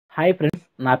Hi friends,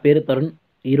 నా పేరు తరుణ్.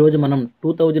 ఈరోజు మనం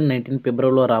 2019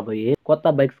 ఫిబ్రవరిలో రాబోయే కొత్త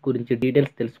బైక్స్ గురించి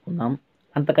డీటెయిల్స్ తెలుసుకుందాం.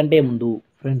 అంతకంటే ముందు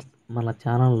ఫ్రెండ్స్, మన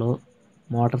ఛానల్లో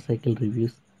motor cycle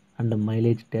reviews and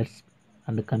mileage test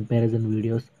and comparison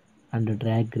videos and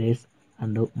drag race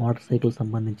and motor cycle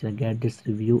సంబంధించిన గ్యాడ్జెట్స్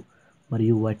రివ్యూ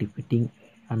మరియు వాటి ఫిట్టింగ్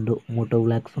అండ్ మోటో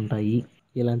వ్లాగ్స్ ఉంటాయి.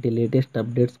 ఇలాంటి లేటెస్ట్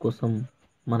అప్డేట్స్ కోసం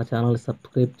మన ఛానల్ని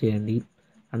సబ్స్క్రైబ్ చేయండి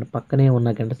అండ్ పక్కనే ఉన్న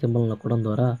గంట సింబల్ నొక్కడం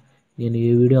ద్వారా నేను ఏ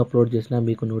వీడియో అప్లోడ్ చేసినా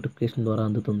మీకు నోటిఫికేషన్ ద్వారా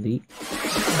అందుతుంది.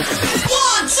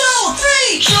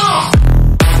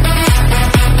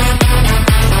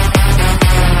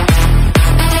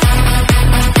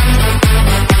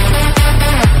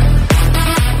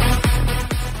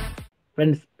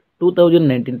 ఫ్రెండ్స్,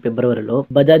 2019 ఫిబ్రవరిలో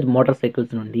బజాజ్ మోటార్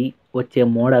సైకిల్స్ నుండి వచ్చే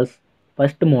models.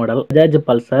 First model Bajaj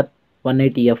Pulsar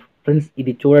 180F. Friends,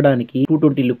 ఇది చూడడానికి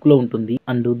 220 లుక్ లో ఉంటుంది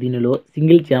అండ్ దీనిలో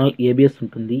సింగిల్ ఛానల్ ABS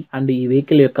ఉంటుంది అండ్ ఈ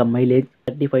వెహికల్ యొక్క మైలేజ్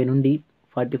 35 నుండి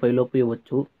 45 లోపు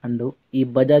ఇవ్వచ్చు. అండ్ ఈ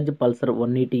Bajaj Pulsar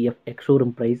 180F ex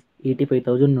showroom price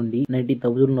 85,000 నుండి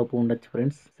 90,000 లోపు ఉండొచ్చు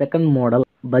friends. Second model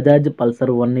Bajaj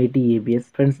Pulsar 180 ABS.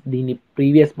 Friends, దీని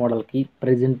ప్రీవియస్ మోడల్ కి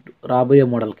ప్రెజెంట్ రాబోయే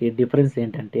మోడల్ కి డిఫరెన్స్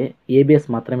ఏంటంటే ABS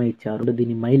మాత్రమే ఇచ్చారు.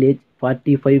 దీని మైలేజ్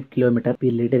 45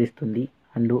 km/లీటర్ ఇస్తుంది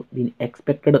అండ్ దీని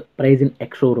expected price in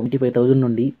ex showroom 85,000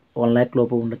 నుండి 1 lakh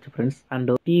లోపు ఉండొచ్చు friends.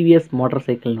 And TVS motor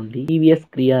cycle నుండి టీవీఎస్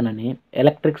క్రియాన్ అనే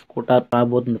ఎలక్ట్రిక్ స్కూటర్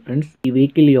రాబోతుంది ఫ్రెండ్స్. ఈ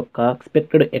వెహికల్ యొక్క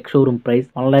expected ex showroom price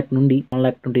 1 lakh నుండి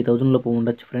 1,20,000 లోపు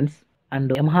ఉండొచ్చు friends.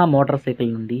 And Yamaha motor cycle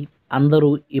నుండి అందరూ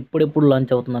ఎప్పుడెప్పుడు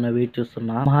లాంచ్ అవుతుందని వెయిట్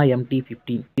చేస్తున్న యమహా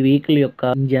MT-15. ఈ వెహికల్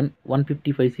యొక్క ఇంజన్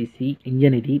 155cc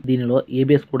ఇంజన్ ఇది. దీనిలో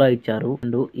ABS కూడా ఇచ్చారు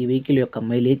అండ్ ఈ వెహికల్ యొక్క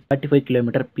మైలేజ్ 45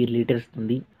 km/లీటర్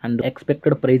ఇస్తుంది and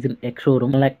expected price in ex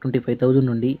showroom 1,25,000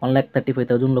 నుండి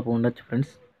 1,35,000 లోపు ఉండొచ్చు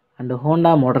friends. And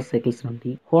Honda motor cycles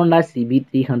నుండి హోండా CB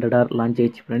 300R లాంచ్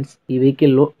చేయొచ్చు ఫ్రెండ్స్. ఈ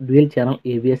వెహికల్ లో డ్యూయల్ ఛానల్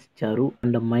ABS ఇచ్చారు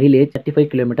అండ్ మైలేజ్ 35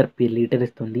 km/లీటర్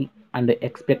ఇస్తుంది and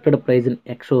expected price in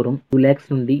ex showroom 2 lakhs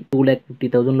నుండి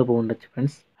 2,50,000 లోపు ఉండొచ్చు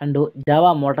friends. And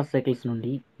Java motor cycles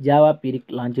నుండి జావా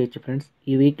పీరిక్ లాంచ్ చేయొచ్చు ఫ్రెండ్స్.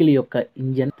 ఈ వెహికల్ యొక్క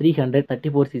ఇంజన్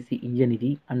 334cc ఇంజన్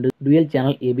ఇది అండ్ డ్యూయల్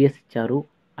ఛానల్ ABS ఇచ్చారు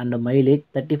అండ్ మైలేజ్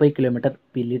 35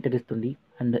 km/లీటర్ ఇస్తుంది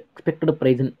and expected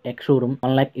price in ex showroom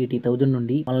 1,80,000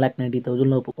 నుండి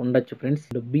 1,90,000 లోపు ఉండొచ్చు ఫ్రెండ్స్.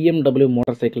 BMW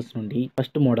మోటార్ సైకిల్స్ నుండి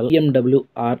first model BMW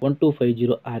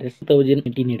R1250 RS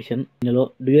 2018 edition. ఇందులో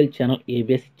డ్యూయల్ ఛానల్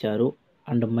ABS ఇచ్చారు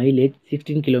అండ్ మైలేజ్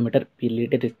 16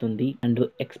 km/లీటర్ ఇస్తుంది and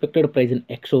expected price in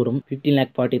ex showroom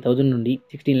 15,40,000 నుండి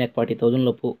 16,40,000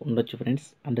 లోపు ఉండొచ్చు friends.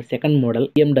 And second model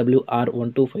BMW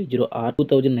R1250 R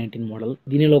 2019 model.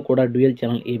 దీనిలో కూడా dual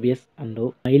channel ABS and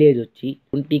mileage వచ్చి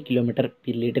 20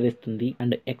 km/లీటర్ ఇస్తుంది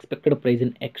and expected price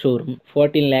in ex showroom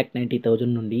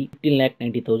 14,90,000 నుండి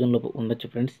 15,90,000 లోపు ఉండొచ్చు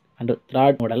friends. And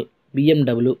third model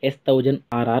BMW S1000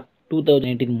 RR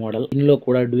 2019 model. దీనిలో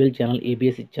కూడా డ్యూయల్ ఛానల్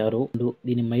ABS ఇచ్చారు అండ్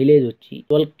దీని మైలేజ్ వచ్చి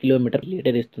 12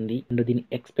 km/లీటర్ ఇస్తుంది అండ్ దీని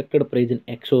expected price in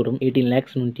ex showroom 18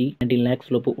 lakhs నుంచి 19 lakhs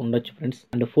లోపు ఉండొచ్చు friends.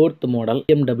 And fourth model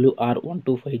BMW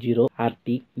R1250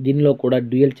 RT. దీనిలో కూడా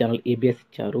డ్యూయల్ ఛానల్ ABS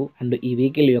ఇచ్చారు అండ్ ఈ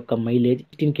వెహికల్ యొక్క మైలేజ్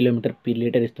 16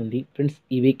 km/లీటర్ ఇస్తుంది ఫ్రెండ్స్.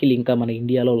 ఈ వెహికల్ ఇంకా మన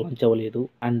ఇండియాలో లాంచ్ అవ్వలేదు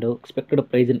and expected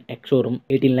price in ex showroom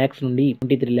 18 lakhs నుండి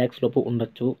 23 lakhs లోపు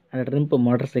ఉండొచ్చు. అండ్ ట్రంప్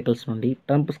మోటార్ సైకిల్స్ నుండి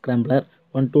ట్రంప్ స్క్రాంబ్లర్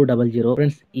 1200.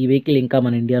 ఫ్రెండ్స్, ఈ వెహికల్ ఇంకా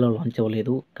మన ఇండియాలో లాంచ్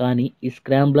అవ్వలేదు కానీ ఈ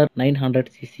స్క్రాంబ్లర్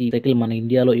 900cc సైకిల్ మన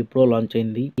ఇండియాలో ఎప్పుడో లాంచ్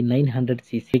అయింది. ఈ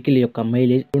 900cc సైకిల్ యొక్క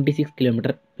మైలేజ్ 26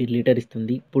 km/లీటర్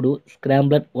ఇస్తుంది. ఇప్పుడు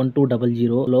స్క్రాంబ్లర్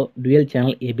 1200 లో డ్యూయల్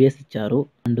ఛానల్ ABS ఇచ్చారు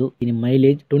అండ్ దీని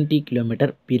మైలేజ్ 20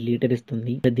 km/లీటర్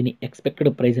ఇస్తుంది. దీని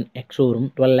expected price in ex showroom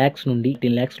 12 lakhs నుండి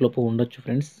 10 lakhs లోపు ఉండొచ్చు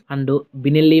ఫ్రెండ్స్. అండ్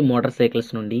బినెల్లీ మోటార్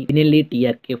సైకిల్స్ నుండి బినెల్లీ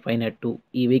TRK 502.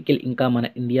 ఈ వెహికల్ ఇంకా మన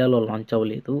ఇండియాలో లాంచ్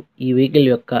అవ్వలేదు. ఈ వెహికల్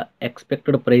యొక్క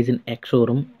expected price in ex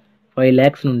showroom 5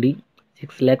 lakhs నుండి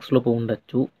 6 lakhs లోపు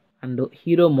ఉండొచ్చు. అండ్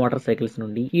హీరో మోటార్ సైకిల్స్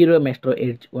నుండి హీరో మెస్ట్రో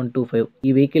ఎడ్జ్ 125.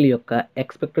 ఈ వెహికల్ యొక్క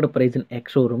expected price in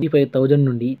ex showroom 55,000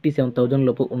 నుండి 57,000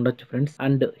 లోపు ఉండొచ్చు friends.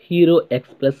 And hero X+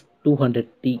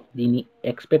 200T. దీని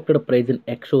expected price in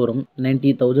ex showroom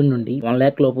 90,000 నుండి 1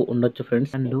 lakh లోపు ఉండొచ్చు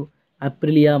friends. And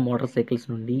Aprilia motor cycles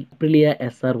నుండి Aprilia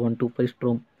SR 125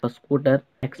 storm scooter.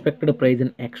 Expected price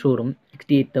in ex showroom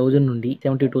 68,000 నుండి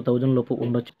 72,000 లోపు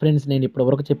ఉండొచ్చు ఫ్రెండ్స్. నేను ఇప్పటి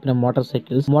వరకు చెప్పిన మోటార్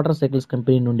సైకిల్స్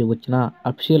కంపెనీ నుండి వచ్చిన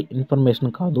అఫిషియల్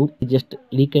ఇన్ఫర్మేషన్ కాదు, జస్ట్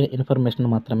లీక్ అయిన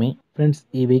ఇన్ఫర్మేషన్ మాత్రమే ఫ్రెండ్స్.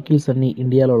 ఈ వెహికల్స్ అన్ని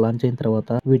ఇండియాలో లాంచ్ అయిన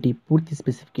తర్వాత వీటి పూర్తి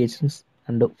స్పెసిఫికేషన్స్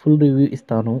అండ్ ఫుల్ రివ్యూ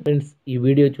ఇస్తాను ఫ్రెండ్స్. ఈ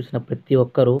వీడియో చూసిన ప్రతి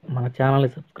ఒక్కరూ మన ఛానల్ని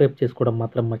సబ్స్క్రైబ్ చేసుకోవడం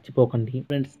మాత్రం మర్చిపోకండి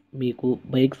ఫ్రెండ్స్. మీకు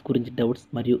బైక్స్ గురించి డౌట్స్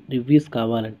మరియు రివ్యూస్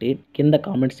కావాలంటే కింద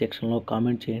కామెంట్ సెక్షన్లో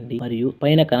కామెంట్ చేయండి మరియు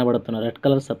పైన కనబడుతున్న రెడ్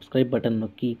కలర్ సబ్స్క్రైబ్ బటన్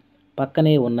నొక్కి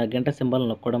పక్కనే ఉన్న గంట సింబల్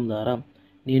నొక్కడం ద్వారా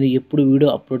నేను ఎప్పుడు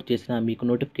వీడియో అప్లోడ్ చేసినా మీకు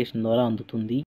నోటిఫికేషన్ ద్వారా అందుతుంది.